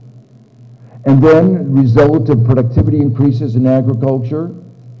 And then, result of productivity increases in agriculture,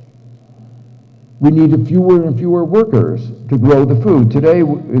 we needed fewer and fewer workers to grow the food. Today,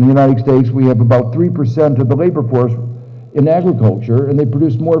 in the United States, we have about 3% of the labor force in agriculture, and they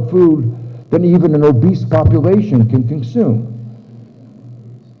produce more food than even an obese population can consume.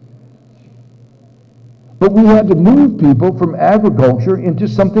 But we had to move people from agriculture into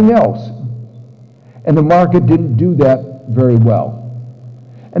something else. And the market didn't do that very well.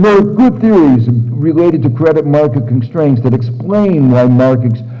 And there are good theories related to credit market constraints that explain why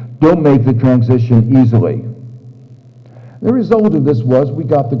markets don't make the transition easily. The result of this was we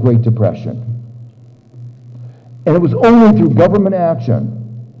got the Great Depression. And it was only through government action,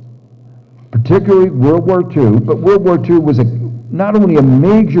 particularly World War II, but World War II was not only a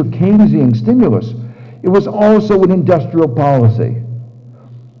major Keynesian stimulus, it was also an industrial policy.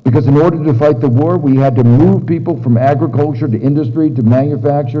 Because in order to fight the war, we had to move people from agriculture to industry, to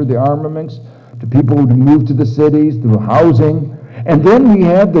manufacture the armaments, to people who moved to the cities, to housing. And then we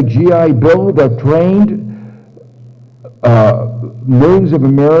had the GI Bill that trained millions of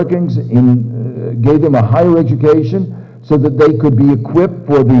Americans, gave them a higher education so that they could be equipped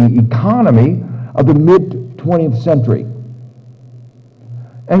for the economy of the mid-20th century.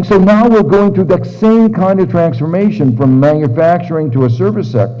 And so now we're going through that same kind of transformation from manufacturing to a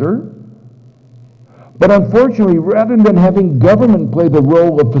service sector. But unfortunately, rather than having government play the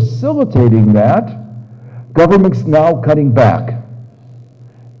role of facilitating that, government's now cutting back.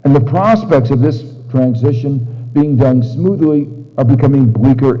 And the prospects of this transition being done smoothly are becoming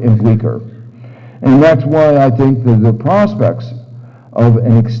bleaker and bleaker. And that's why I think that the prospects of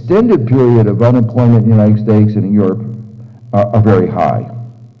an extended period of unemployment in the United States and in Europe are very high.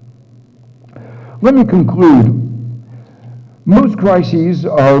 Let me conclude. Most crises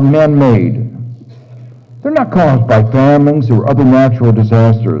are man-made. They're not caused by famines or other natural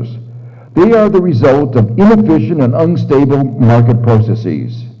disasters. They are the result of inefficient and unstable market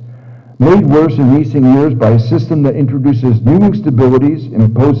processes, made worse in recent years by a system that introduces new instabilities,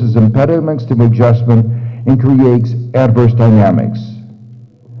 imposes impediments to adjustment, and creates adverse dynamics.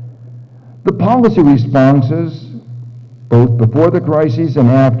 The policy responses, both before the crises and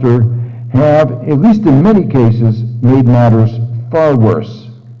after, have, at least in many cases, made matters far worse.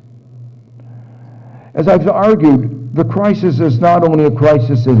 As I've argued, the crisis is not only a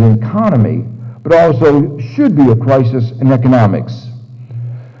crisis in the economy, but also should be a crisis in economics.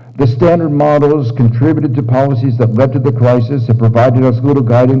 The standard models contributed to policies that led to the crisis and provided us little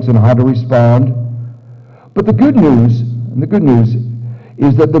guidance on how to respond. But the good news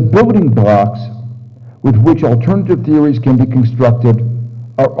is that the building blocks with which alternative theories can be constructed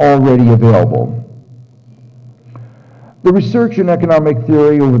are already available. The research in economic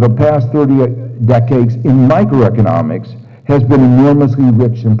theory over the past 30 decades in microeconomics has been enormously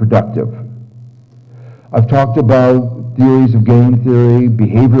rich and productive. I've talked about theories of game theory,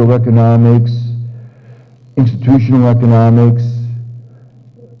 behavioral economics, institutional economics,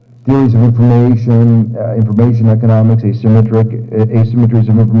 theories of information, information economics, asymmetries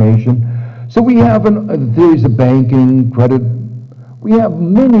of information. So we have theories of banking, credit. We have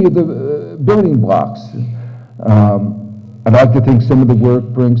many of the building blocks. I'd like to think some of the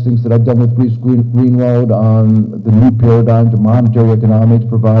work, for instance, that I've done with Bruce Greenwald on the new paradigm to monetary economics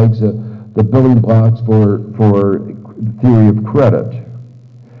provides the building blocks for theory of credit.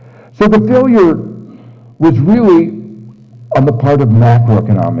 So the failure was really on the part of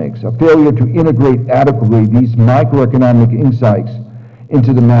macroeconomics, a failure to integrate adequately these microeconomic insights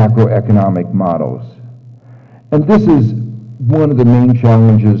into the macroeconomic models. And this is one of the main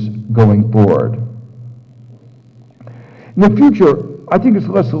challenges going forward. In the future, I think it's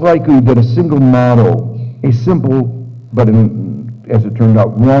less likely that a single model, a simple, but as it turned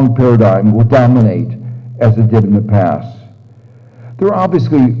out, wrong paradigm will dominate as it did in the past. There are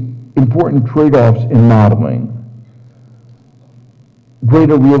obviously important trade-offs in modeling.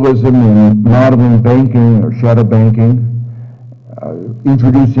 Greater realism in modeling banking or shadow banking,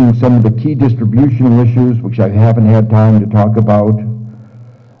 introducing some of the key distributional issues, which I haven't had time to talk about,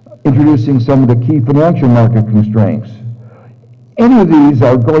 introducing some of the key financial market constraints. Any of these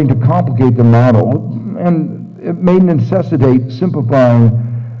are going to complicate the model, and it may necessitate simplifying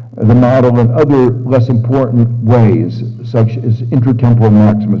the model in other less important ways, such as intratemporal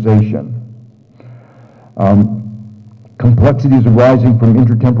maximization. Complexities arising from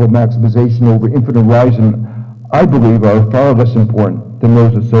intratemporal maximization over infinite horizon, I believe, are far less important than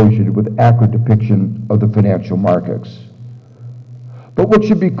those associated with accurate depiction of the financial markets. But what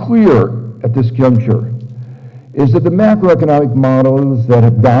should be clear at this juncture is that the macroeconomic models that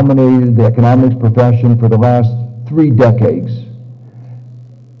have dominated the economics profession for the last 3 decades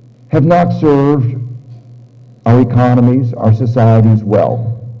have not served our economies, our societies well.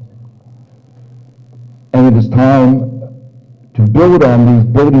 And it is time to build on these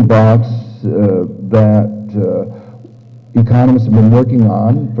building blocks that economists have been working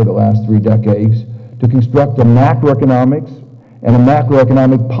on for the last 3 decades to construct a macroeconomics and a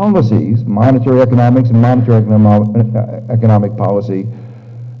macroeconomic policies, monetary economics and monetary economic policy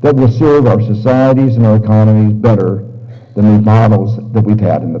that will serve our societies and our economies better than the models that we've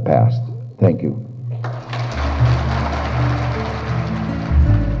had in the past. Thank you.